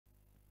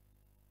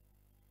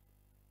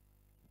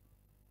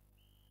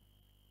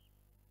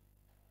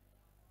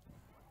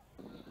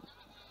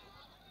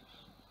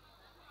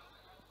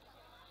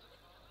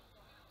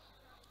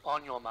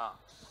On your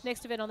marks.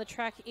 Next event on the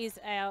track is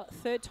our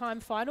third time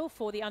final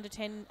for the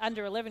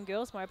under 11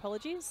 girls, my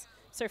apologies.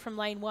 So from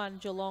lane 1,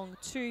 Geelong,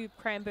 2,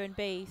 Cranbourne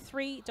B,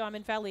 3,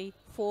 Diamond Valley,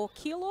 4,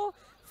 Keilor,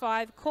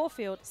 5,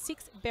 Caulfield,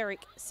 6,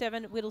 Berwick,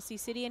 7, Whittlesea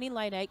City, and in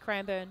lane 8,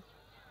 Cranbourne.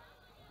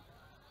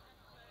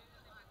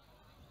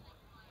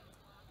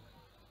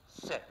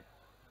 Set.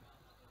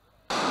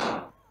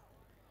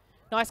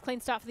 Nice clean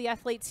start for the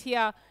athletes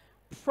here.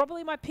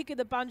 Probably my pick of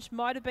the bunch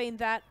might have been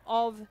that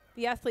of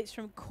the athletes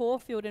from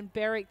Caulfield and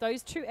Berwick.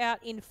 Those two out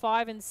in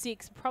 5 and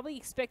 6. Probably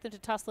expect them to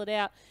tussle it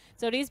out.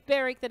 So it is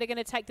Berwick that are going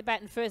to take the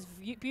baton first.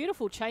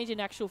 Beautiful change in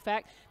actual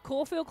fact.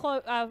 Caulfield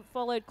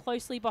followed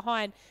closely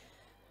behind.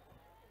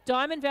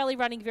 Diamond Valley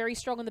running very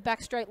strong on the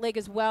back straight leg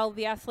as well.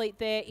 The athlete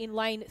there in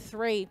lane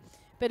 3.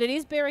 But it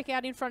is Berwick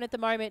out in front at the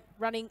moment,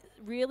 running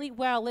really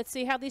well. Let's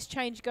see how this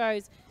change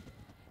goes.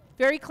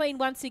 Very clean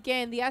once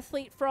again. The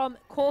athlete from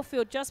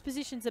Caulfield just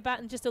positions the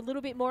baton just a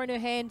little bit more in her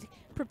hand,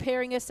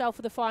 preparing herself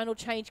for the final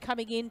change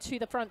coming into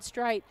the front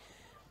straight.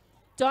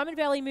 Diamond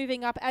Valley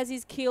moving up, as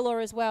is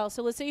Keilor as well.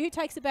 So let's see who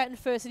takes the baton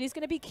first. It is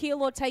going to be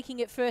Keilor taking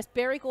it first.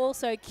 Berwick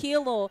also,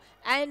 Keilor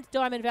and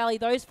Diamond Valley.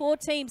 Those 4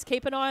 teams,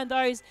 keep an eye on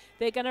those.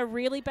 They're going to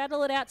really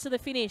battle it out to the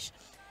finish.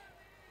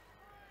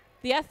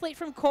 The athlete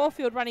from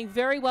Caulfield running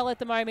very well at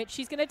the moment.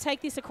 She's going to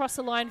take this across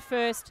the line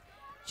first,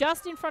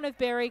 just in front of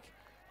Berwick,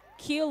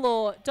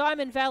 Keilor,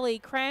 Diamond Valley,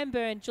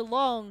 Cranbourne,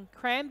 Geelong,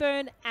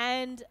 Cranbourne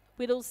and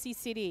Whittlesea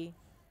City.